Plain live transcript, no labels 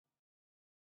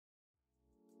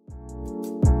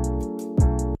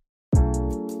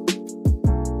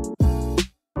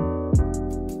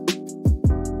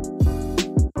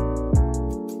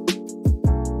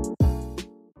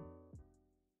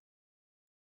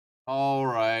All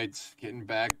right, getting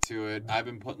back to it. I've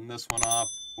been putting this one off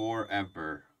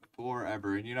forever.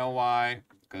 Forever. And you know why?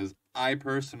 Because I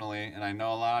personally, and I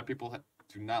know a lot of people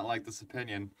do not like this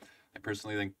opinion, I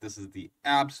personally think this is the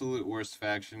absolute worst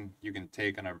faction you can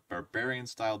take on a barbarian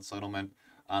styled settlement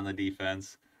on the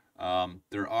defense.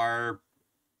 There are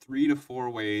 3 to 4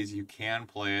 ways you can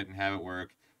play it and have it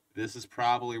work. This is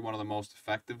probably one of the most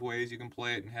effective ways you can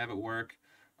play it and have it work.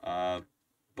 Uh,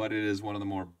 but it is one of the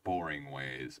more boring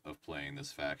ways of playing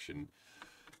this faction.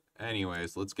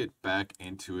 Anyways, let's get back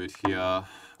into it here.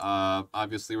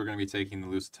 Obviously, we're going to be taking the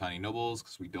Lusitani nobles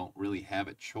because we don't really have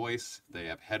a choice. They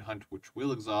have Headhunt, which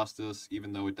will exhaust us,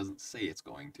 even though it doesn't say it's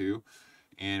going to.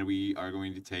 And we are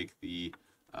going to take the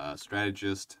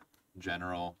strategist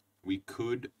general. We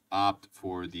could opt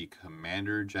for the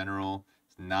commander general.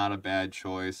 It's not a bad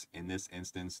choice in this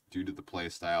instance due to the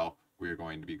playstyle we're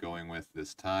going to be going with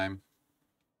this time.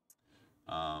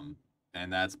 Um,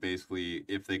 and that's basically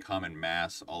if they come in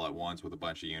mass all at once with a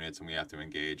bunch of units and we have to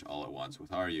engage all at once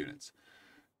with our units.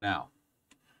 Now,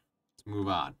 let's move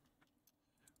on.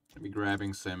 Gonna be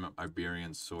grabbing some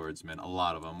Iberian swordsmen, a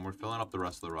lot of them. We're filling up the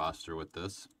rest of the roster with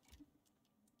this.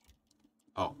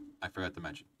 Oh, I forgot to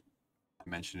mention. I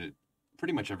mention it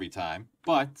pretty much every time,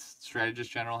 but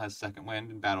Strategist General has second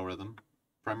wind and battle rhythm.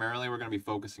 Primarily, we're going to be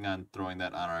focusing on throwing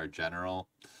that on our general.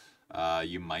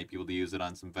 You might be able to use it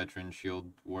on some veteran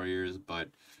shield warriors, but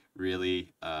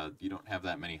really, you don't have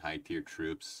that many high tier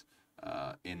troops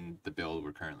in the build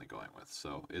we're currently going with.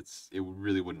 So it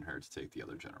really wouldn't hurt to take the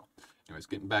other general. Anyways,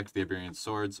 getting back to the Iberian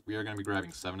swords, we are going to be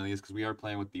grabbing 7 of these because we are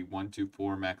playing with the 1, 2,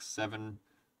 4 max 7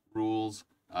 rules.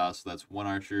 So that's 1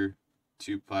 archer,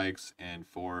 2 pikes, and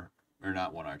 4, or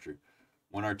not 1 archer,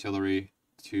 1 artillery,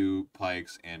 2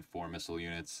 pikes, and 4 missile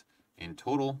units in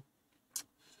total.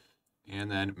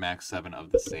 And then max 7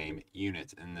 of the same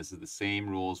unit. And this is the same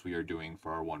rules we are doing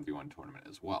for our 1v1 tournament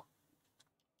as well.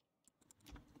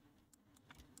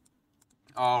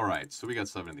 Alright, so we got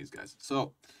 7 of these guys.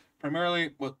 So,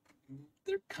 primarily, what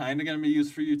they're kind of going to be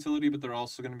used for utility, but they're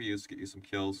also going to be used to get you some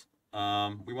kills.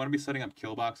 We want to be setting up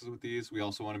kill boxes with these. We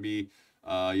also want to be,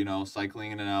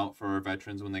 cycling in and out for our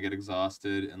veterans when they get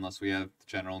exhausted, unless we have the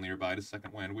general nearby to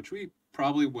second wind, which we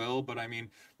probably will. But I mean,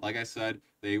 like I said,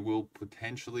 they will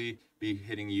potentially be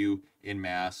hitting you in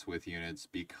mass with units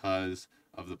because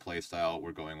of the playstyle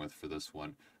we're going with for this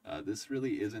one. This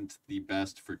really isn't the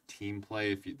best for team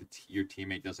play if your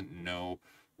teammate doesn't know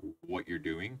what you're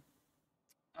doing.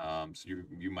 So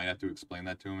you might have to explain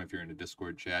that to them if you're in a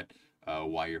Discord chat,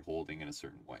 why you're holding in a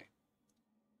certain way.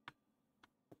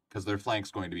 Because their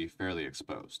flank's going to be fairly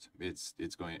exposed. It's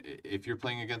going if you're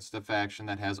playing against a faction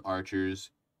that has archers,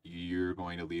 you're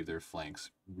going to leave their flanks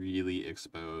really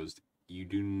exposed. You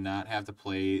do not have to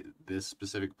play this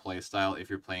specific play style if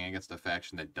you're playing against a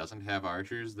faction that doesn't have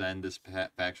archers. Then this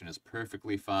faction is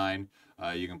perfectly fine.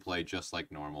 You can play just like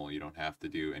normal. You don't have to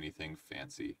do anything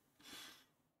fancy.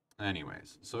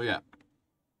 Anyways, so yeah,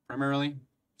 primarily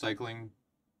cycling,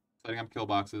 setting up kill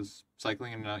boxes,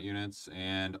 cycling in and out units,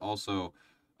 and also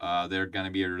they're going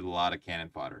to be a lot of cannon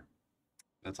fodder.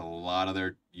 That's a lot of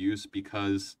their use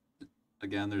because,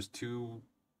 again, there's 2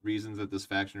 reasons that this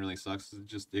faction really sucks.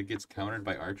 It gets countered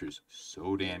by archers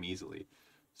so damn easily.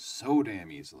 So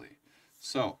damn easily.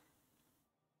 So,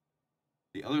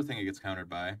 the other thing it gets countered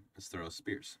by is throw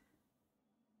spears.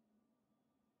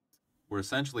 We're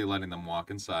essentially letting them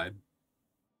walk inside.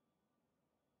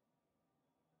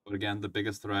 But again, the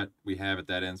biggest threat we have at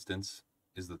that instance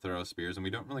is the throw spears, and we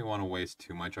don't really want to waste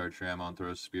too much archer ammo on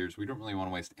throw spears. We don't really want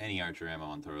to waste any archer ammo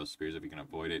on throw spears if we can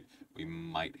avoid it. We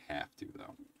might have to,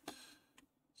 though.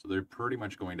 So they're pretty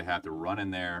much going to have to run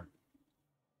in there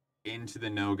into the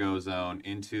no-go zone,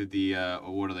 into the,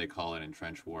 what do they call it in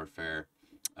trench warfare?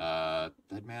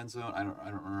 Dead man zone? I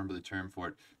don't remember the term for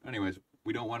it. But anyways,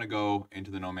 we don't want to go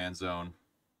into the no man zone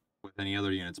with any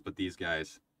other units but these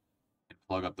guys and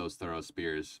plug up those thorough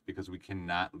spears because we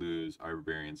cannot lose our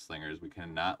barbarian slingers. We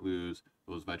cannot lose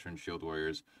those veteran shield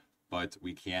warriors, but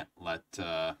we can't let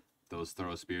those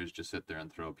thorough spears just sit there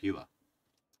and throw Pila.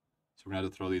 So we're going to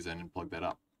have to throw these in and plug that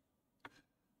up.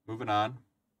 Moving on,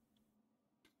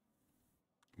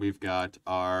 we've got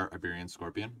our Iberian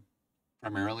Scorpion,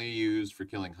 primarily used for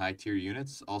killing high tier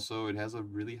units. Also, it has a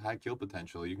really high kill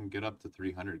potential. You can get up to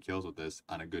 300 kills with this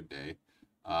on a good day.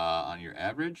 On your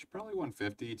average, probably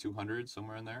 150, 200,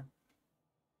 somewhere in there.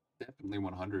 Definitely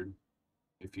 100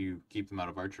 if you keep them out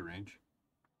of archer range.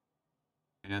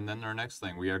 And then our next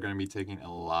thing, we are going to be taking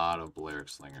a lot of Balearic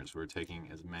Slingers. We're taking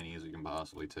as many as we can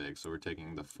possibly take. So we're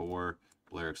taking the 4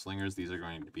 Balearic Slingers. These are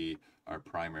going to be our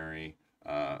primary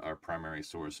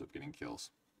source of getting kills.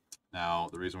 Now,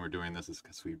 the reason we're doing this is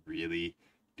because we really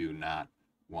do not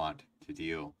want to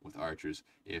deal with archers.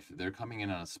 If they're coming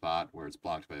in on a spot where it's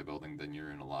blocked by a building, then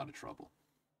you're in a lot of trouble.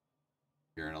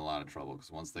 You're in a lot of trouble because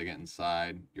once they get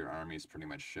inside, your army is pretty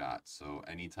much shot. So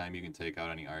anytime you can take out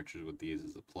any archers with these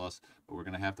is a plus. But we're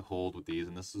going to have to hold with these,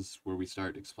 and this is where we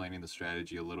start explaining the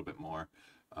strategy a little bit more.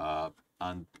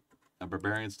 On a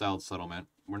barbarian-styled settlement,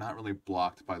 we're not really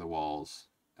blocked by the walls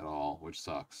at all, which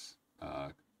sucks.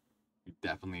 You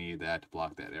definitely need that to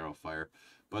block that arrow fire.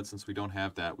 But since we don't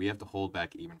have that, we have to hold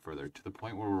back even further to the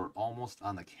point where we're almost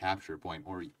on the capture point,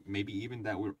 or maybe even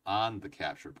that we're on the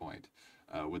capture point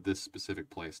with this specific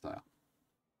play style.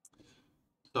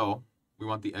 So we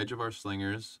want the edge of our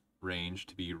slingers range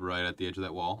to be right at the edge of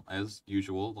that wall, as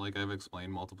usual, like I've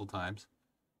explained multiple times,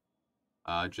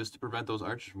 just to prevent those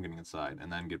archers from getting inside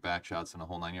and then get back shots in a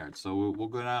whole 9 yards. So we'll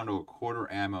go down to a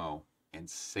quarter ammo and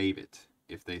save it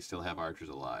if they still have archers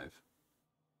alive.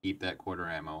 Keep that quarter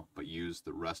ammo, but use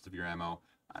the rest of your ammo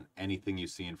on anything you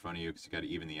see in front of you because you got to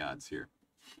even the odds here.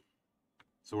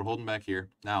 So we're holding back here.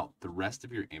 Now, the rest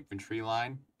of your infantry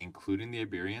line, including the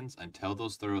Iberians, until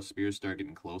those thorough spears start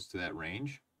getting close to that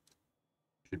range,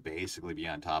 should basically be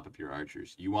on top of your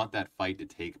archers. You want that fight to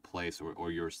take place,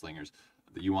 or your slingers.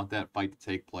 You want that fight to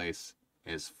take place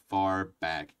as far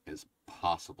back as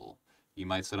possible. You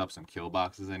might set up some kill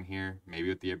boxes in here, maybe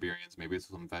with the Iberians, maybe with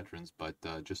some veterans, but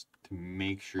just to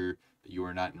make sure that you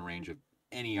are not in range of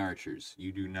any archers.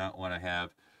 You do not want to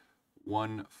have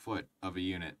 1 foot of a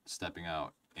unit stepping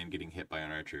out and getting hit by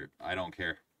an archer. I don't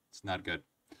care. It's not good.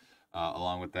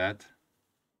 Along with that,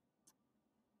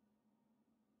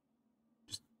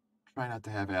 just try not to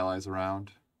have allies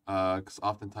around, because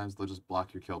oftentimes they'll just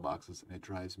block your kill boxes, and it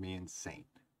drives me insane.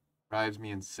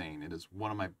 It is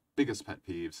one of my biggest pet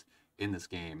peeves in this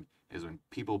game is when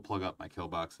people plug up my kill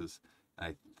boxes.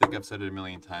 I think I've said it a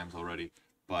million times already,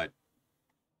 but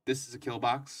this is a kill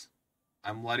box.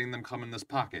 I'm letting them come in this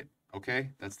pocket,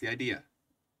 okay? That's the idea.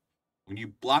 When you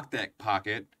block that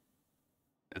pocket,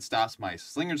 that stops my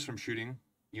slingers from shooting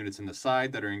units in the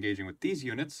side that are engaging with these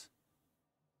units,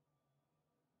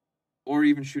 or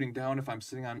even shooting down if I'm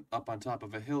sitting up on top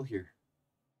of a hill here.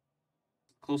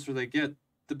 The closer they get,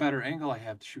 the better angle I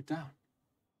have to shoot down.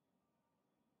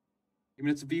 Even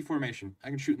if it's a V formation, I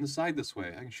can shoot in the side this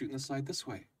way. I can shoot in the side this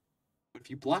way. But if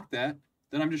you block that,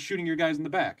 then I'm just shooting your guys in the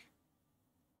back.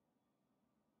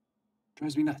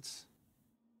 Drives me nuts.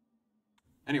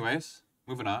 Anyways,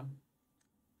 moving on.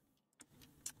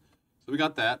 So we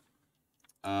got that.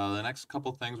 The next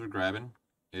couple things we're grabbing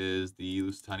is the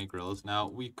Lusitani Guerrillas. Now,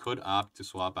 we could opt to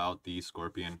swap out the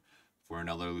Scorpion for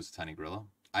another Lusitani Guerrilla.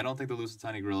 I don't think the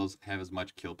Lusitani Guerrillas have as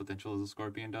much kill potential as the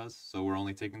Scorpion does, so we're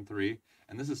only taking 3.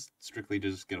 And this is strictly to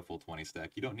just get a full 20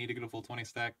 stack. You don't need to get a full 20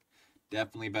 stack.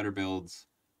 Definitely better builds,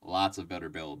 lots of better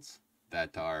builds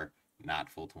that are not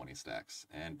full 20 stacks.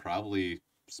 And probably,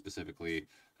 specifically,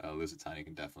 Lusitani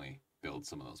can definitely build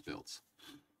some of those builds.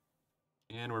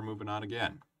 And we're moving on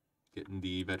again. Getting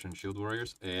the Veteran Shield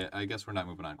Warriors. I guess we're not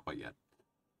moving on quite yet.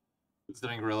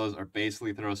 Lusitani Guerrillas are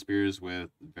basically throw spears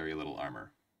with very little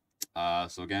armor.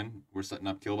 So again, we're setting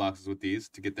up kill boxes with these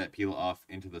to get that peel off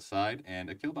into the side. And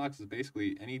a kill box is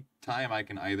basically any time I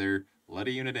can either let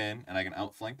a unit in and I can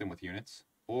outflank them with units,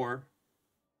 or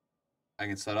I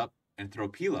can set up and throw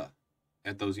Pila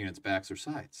at those units' backs or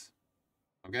sides.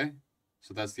 Okay?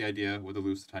 So that's the idea with the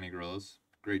Lusitani Guerrillas.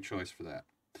 Great choice for that.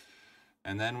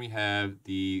 And then we have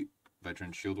the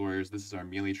Veteran Shield Warriors. This is our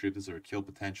melee troop. This is our kill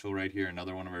potential right here.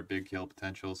 Another one of our big kill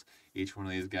potentials. Each one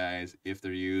of these guys, if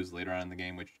they're used later on in the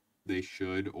game, which they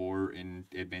should, or in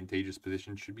advantageous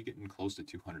positions, should be getting close to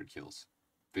 200 kills.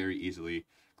 Very easily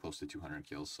close to 200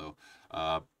 kills. So,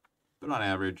 but on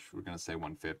average, we're going to say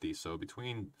 150. So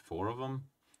between 4 of them,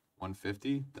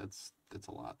 150, that's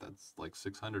a lot. That's like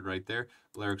 600 right there.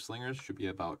 Balearic Slingers should be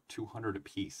about 200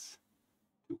 apiece.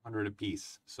 200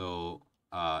 apiece. So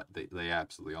they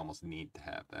absolutely almost need to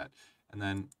have that. And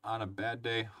then on a bad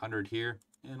day, 100 here,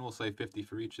 and we'll say 50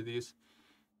 for each of these.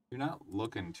 You're not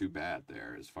looking too bad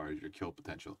there as far as your kill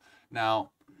potential.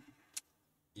 Now,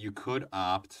 you could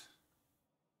opt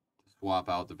to swap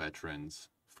out the veterans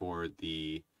for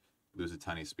the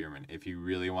Lusitani Spearmen if you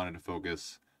really wanted to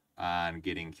focus on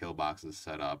getting kill boxes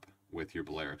set up with your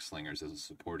Balearic Slingers as a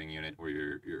supporting unit, or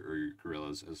your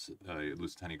Guerrillas, as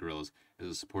Lusitani Guerrillas, as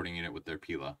a supporting unit with their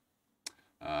Pila.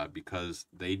 Because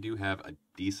they do have a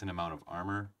decent amount of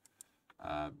armor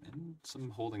and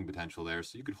some holding potential there.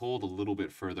 So you could hold a little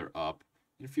bit further up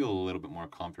and feel a little bit more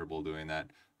comfortable doing that.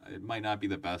 It might not be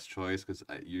the best choice because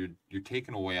you're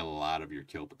taking away a lot of your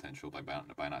kill potential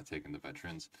by not taking the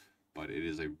veterans. But it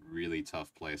is a really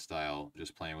tough play style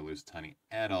just playing with Lusitani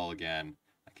at all again.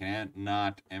 I can't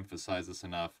not emphasize this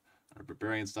enough. or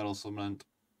barbarian style settlement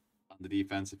on the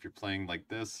defense. If you're playing like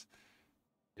this,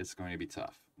 it's going to be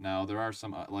tough. Now, there are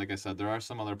some, like I said, there are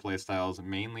some other play styles,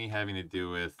 mainly having to do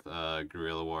with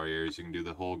guerrilla warriors. You can do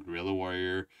the whole guerrilla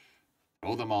warrior,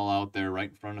 throw them all out there right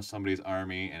in front of somebody's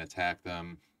army and attack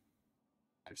them.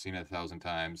 I've seen it 1,000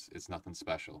 times. It's nothing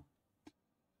special.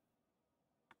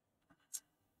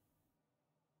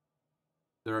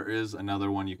 There is another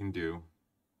one you can do,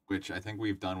 which I think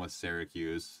we've done with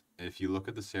Syracuse. If you look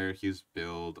at the Syracuse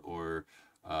build, or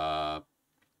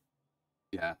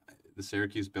yeah, the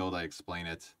Syracuse build, I explain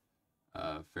it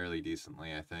fairly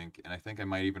decently, I think. And I think I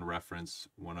might even reference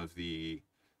one of the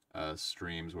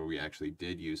streams where we actually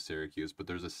did use Syracuse. But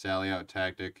there's a sally out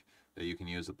tactic that you can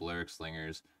use with Balearic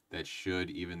Slingers that should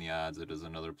even the odds. It is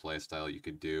another playstyle you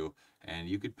could do. And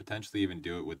you could potentially even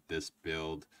do it with this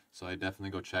build. So I definitely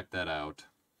go check that out.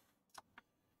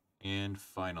 And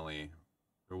finally,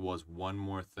 there was one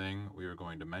more thing we were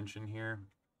going to mention here.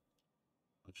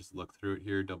 Let's just look through it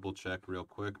here, double check real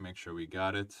quick, make sure we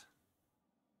got it.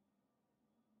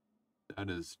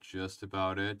 That is just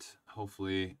about it.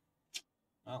 Hopefully,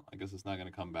 well, I guess it's not going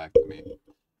to come back to me.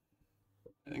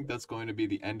 I think that's going to be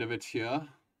the end of it here.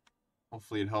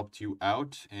 Hopefully it helped you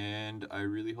out, and I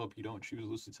really hope you don't choose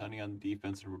Lusitani on the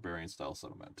defense or barbarian style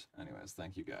settlement. Anyways,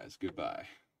 thank you guys. Goodbye.